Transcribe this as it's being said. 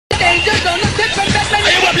angels don't step from that man.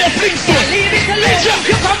 I want to fling stone. Leave it alone.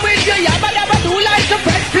 You come with your yabba dabba do like the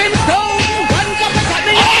fresh brimstone. One cup of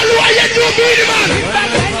honey. All who are you do good, man.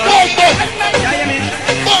 Bombo.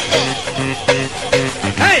 Bombo.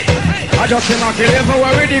 Hey, I just see my kill for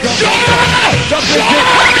where we go. Just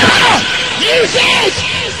use it.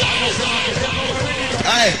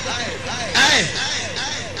 Hey, hey,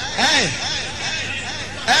 hey,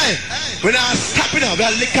 hey. We're not stopping up.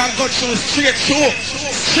 We're lick and go through straight through.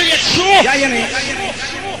 Straight through. Yeah, you mean.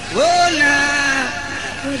 Whoa, nah.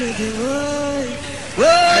 Whoa.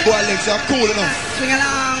 My boy legs are cool enough. Swing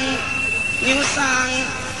along. New song.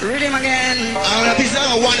 Rhythm again. This is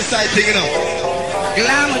not a one-side thing, you know.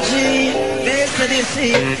 Glamour G. Bass to the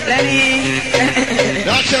sea. Lenny.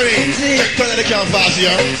 Now, Cherry. Turn the camera fast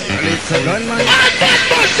here. It's a gunman.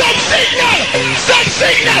 Some signal! Some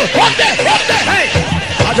signal! What the? What the? Hey!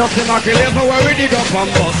 I just see my kill for where we dig up and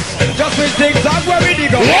bust. Just with zigzag where we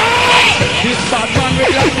dig up. This bad man will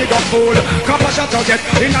like dig up food. Cup of shot to get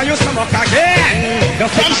in and you stomach again.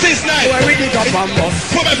 From 6-9 where we dig up and bust.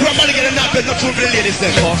 From my brother to get a nap, not true for the ladies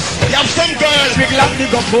then. You have some girls, Big lap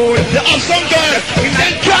dig up food. you have some girls,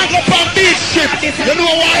 then can't go on beach ship. You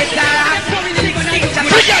know why?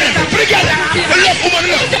 Forget it, forget it. You love woman,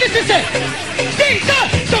 love.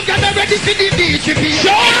 Some guys are ready for the beach.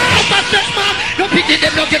 Sure! No pity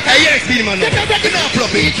them, no get Hey, yes, Speedy man. Get ready You're not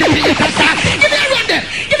fluffy. Give me a run there.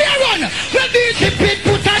 Give me a run. When beach pit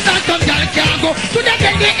put on some girl can't go. To the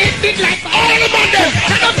belly it big like All the man them.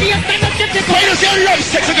 stand up here, stand up, get the For you know, say you love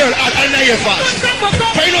sexy girl hot and I hear fast.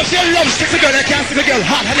 For you know, say you love sexy girl that can't see the girl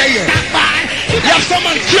hot and I hear. You have some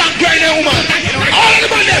man can't grind a woman. All of the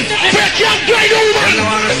man them. For you can't grind a woman. They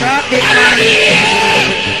want to start this man.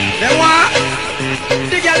 They want.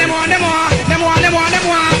 The girl them want, them want. Them want, them want, them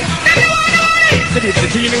want. It's a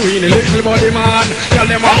teeny weeny little body man. Tell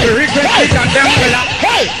them how to request it and them will have.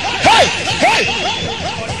 Hey! Hey! Hey!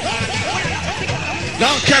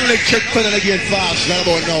 Now Caroline check for them again fast. Not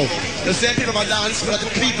about now. The same people are dance, but the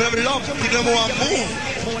people them love. People them want move.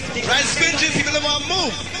 Right, spingy people them want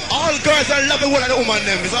move. All girls are loving one of the woman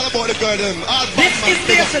them. It's all about the girl them. All This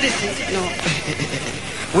Batman. is this, no.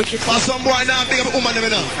 For some boy now, big up woman them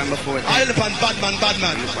now. I look on Batman,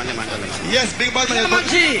 Batman. Yes, big Batman. Glamour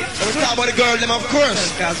G. So we talk about the girl them, of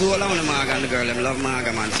course. Because who alone the Marga and the girl them love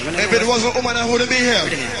Marga man. So If it wasn't a woman, I wouldn't be here.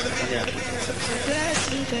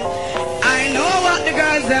 I know what the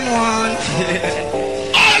girls them want.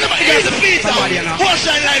 All of the girls, the feet Somebody, you know. out. Wash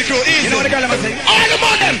and light crew, easy. You know what the girl them say? All of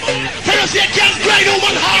them. For you say, can't grind a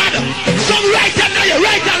woman hard. Some right and now,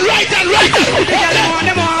 right and right and right. The girl them want,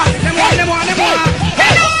 them want. Them want, them want, them want.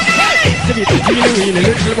 It's a teeny weeny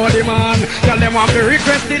little body man. Tell them want to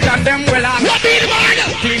request it and them will have. What be the man?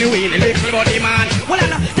 Teeny weeny little body man. Well, I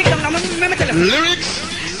know. Take them now. Let me tell them. Lyrics.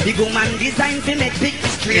 Big woman design to make big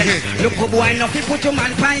strain. Look a boy enough to put your man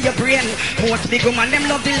by your brain. Most big woman them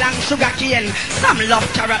love the long sugar cane. Some love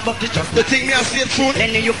carrot but it's just The thing me I say true.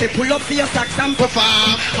 then you fi pull up for your socks and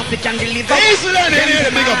perform. Happy can deliver. Easy learn it,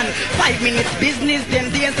 Them big up. man. 5 minutes business, them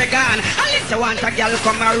days are gone. Unless you want a girl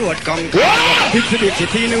come a road, come. Wow. It's a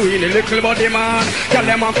teeny weeny little body man. Tell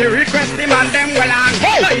them want to request him and them will on.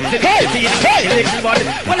 Hey, It's a hey, teeny hey. weeny little body.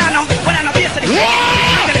 Well I know, basically.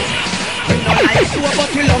 Wow. No like so, but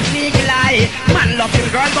we love legal eye. Man love him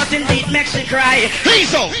girl, but indeed makes she cry.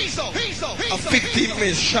 Rizzo. A 15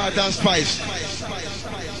 minutes short and spice.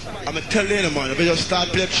 I'm going to tell you, man, we just start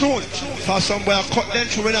playing tune. For somewhere I cut them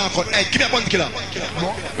through and I cut. Hey, give me a bun killer.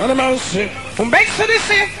 None of mercy. From Bakes to this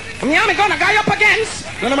sea. From Yami gonna guy up against.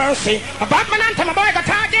 None of mercy. A Batman and my boy got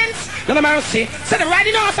against. None of mercy. Said the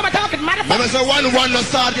riding on some talking motherfucker. Remember, say 1-1 not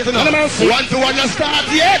start yet. None of mercy. 1-1 not start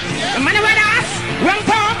yet. The money with us. Wrong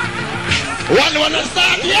talk. 1-1 not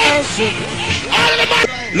start yet. All of the man.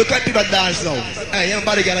 Look at people dance now. Hey, young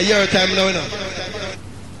body got a year time now, you know.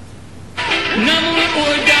 No more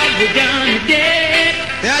old dog, we're down to dead.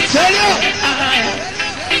 Yeah, I tell you.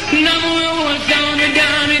 No more old dog, we're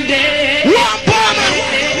down to dead. One bomber.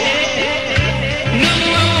 No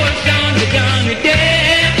more old dog, we're down to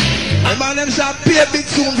dead. The man them say pay a big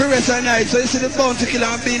tune for the rest of the night. So you see the bounty killer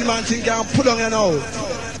and Bill man think can put on you now.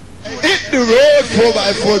 Hit the road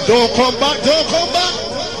 4x4. Don't come back, don't come back.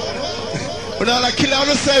 We're not like killing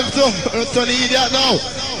ourselves too. We're not turning idiot now.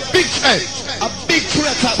 Big hey, a big tune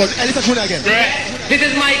attack, but a little tune again. This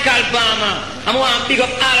is Michael Palmer. I'm going to pick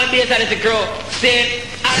up all the bass out of the crew. Say,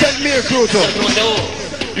 Send me a crew too.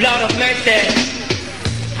 Lord of mercy.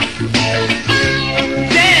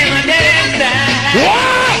 Damn, I did inside.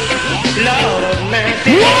 Lord of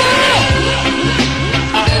mercy.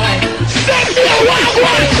 Send me a one.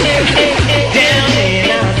 Down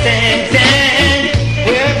in our San,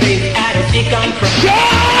 where big Odyssey come from.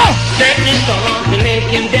 Yeah!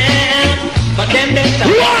 him down. But them they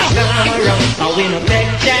come around, and we no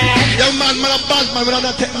take chance. Young man, man a bad man, we don't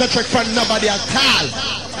take metric from nobody at all.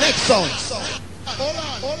 Next song.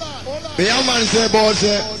 The young man say about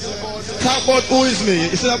talk about who is me.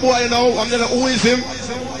 He said, boy, you know, I'm not who is him.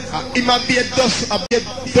 He might be a dust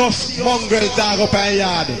mongrel dog up in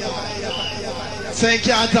yard. So he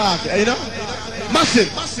can't talk, you know?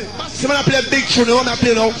 Massive. So when I play a big tune, when I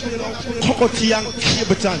play now, Cocotti and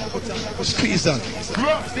Capeton. Squeeze down.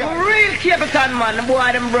 Real Capeton, man. The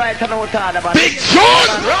boy, them bright and out about big tune!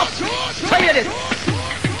 Tell you this.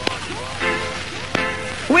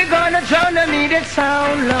 We're gonna drown the needed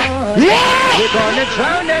sound, Lord. Yeah! We're gonna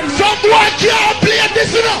drown the needed sound. Someone can't play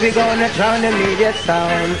this enough. We're gonna drown the needed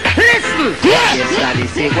sound. Listen! Yeah! Yes, daddy,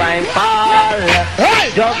 say wine fall.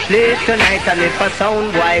 Hey! Don't play tonight, and if a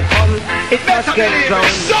sound boy come, it must get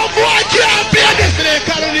drowned. Someone can't play this enough.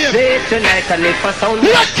 Play tonight, and if a sound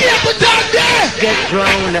boy down there? Get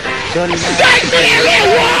drowned.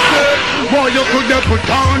 Boy, you could have put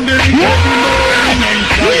on the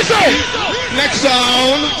next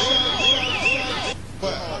sound.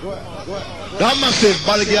 That massive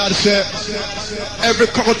Bodygurad say every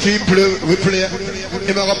couple team we play,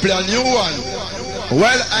 he gonna play a new one.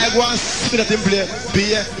 Well, I go and see that him play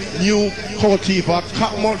be a new couple team for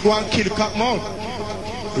Cockmouth, go and kill Cockmouth.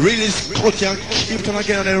 Release Cockmouth and keep it on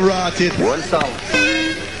again and then rot it. One song.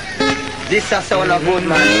 This is sound of good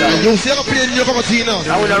man. You see how play a new couple team now?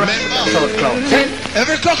 I will remember.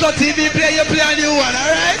 Every couple team you play a new one,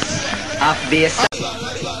 alright? Half bass.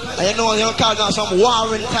 And you know, you're calling out some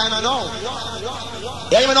warring time and all.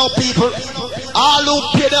 Yeah, you know, people, all who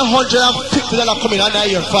pay them $150 coming on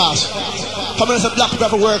here fast. Coming as a black people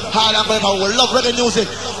for work hard and going for love reggae music.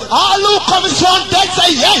 All who come in front dead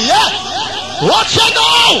say, yeah. Watch it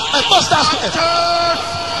now! And first ask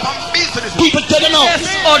people tell you now. Yes,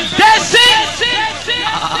 Odyssey!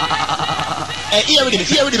 Hey, here with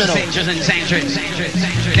him now. Sangers and sangers.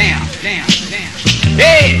 Damn.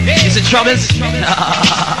 Hey, is it troubles?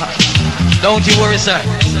 Don't you worry, sir.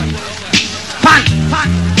 Fun.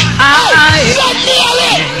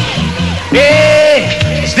 Hey,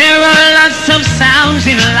 there are lots of sounds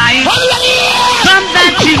in life. Some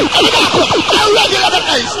that you.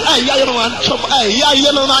 Hey,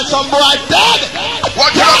 yeah, man, some boy dead.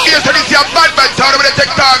 Watch out here, so this is a bad town over the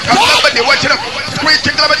TikTok. Somebody watching up,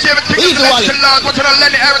 screeching, everything is legend. Watching on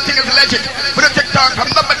Lenny, everything is legend. With the TikTok,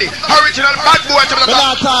 somebody, original bad boy. We're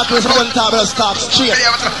not talking, we're going to talk straight.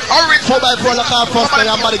 4x4 like our first time,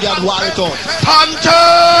 and Bodygurad war it on.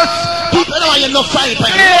 Hunters! People know you're no frying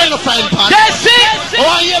pan. You know no frying pan. That's it!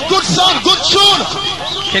 Oh, yeah, good song, good tune.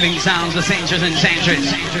 Killing sounds, the sangers and sangers.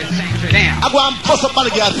 Damn. I go and bust up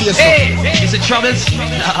Bodygurad for you. Hey, is it troubles?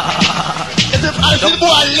 If I see the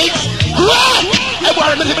boy links, great!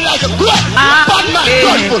 Everyone makes me like a great bad man,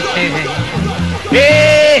 joyful.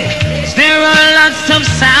 Hey, there are lots of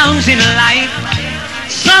sounds in life.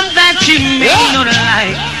 Some that you may not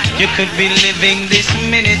like. You could be living this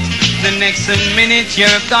minute, the next minute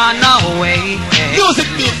you're gone away. Music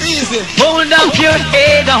be easy. Hold up your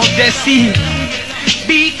head out there, see.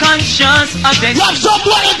 Be conscious of the. You have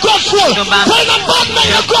someone in control. Tell them bad man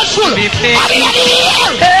in control.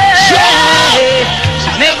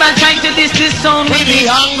 Never try to diss this song with be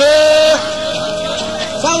me. hungry.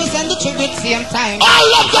 So we send the tribute same time.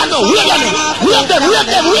 All of them now. We have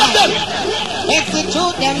them.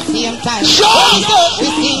 Execute them same time. Sure. We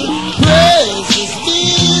sing praises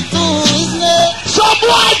be to his name.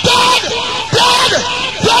 Someone dead.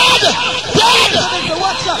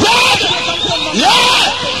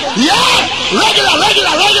 Yeah. Regular.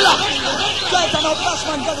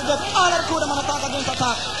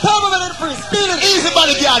 Easy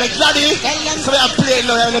Bodygurad, exactly. So we are playing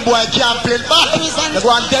now, and the boy can't play back. They go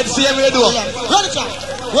on dead same way do.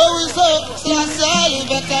 Where we say, you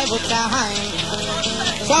better put your hand.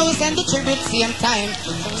 So we send the tribute same time.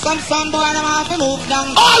 Some son boy them have to move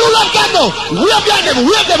down. All who love them now,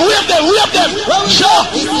 wave them. Sure.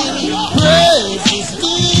 Praises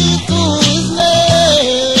be to his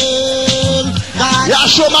name. Yeah,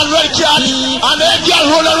 show man red cat, and then girl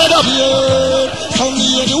roll her red up. So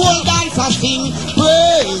me the whole dancer sing.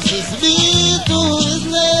 Praises be to his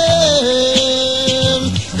name.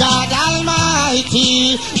 God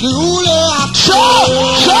Almighty, the ruler of Sure.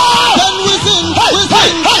 Then we sing.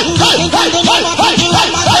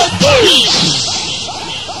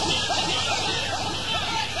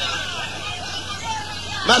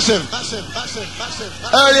 Massive.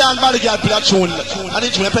 Early on, Bodygurad play a tune, and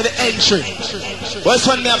each one play the entry. What's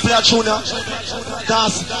when me I play a tune now?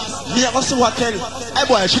 Cause me I see what tell. Hey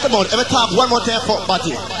boy, shut them out. Every talk one more time for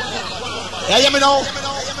body. You hear me now?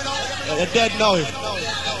 You're dead now.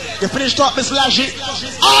 You finished talk, Miss Lashy.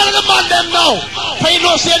 All of the man them now. But you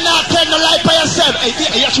know, say not tell no lie by yourself.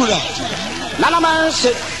 Hey, you true now. None of man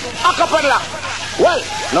sit. Acapella. Well,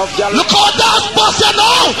 no girl. Look how that's busting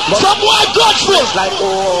now. Some boy grateful. Like,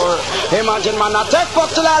 oh, imagine man, I take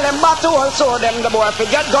fuck till all them battle, so them the boy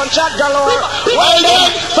forget gunshot galore. Well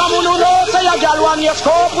then, someone who knows say a girl want your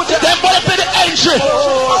scope with them boy pay the entry.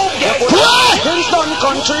 Why? Kingston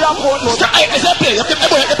country of Portmore. Is that play? You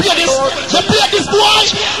pay this? You pay this boy?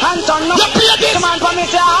 Anton, you pay this? Come on,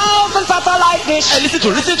 permit your house and satellite dish. Hey, listen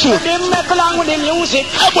to. Them make along with the music.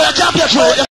 Hey boy, I can't pay you.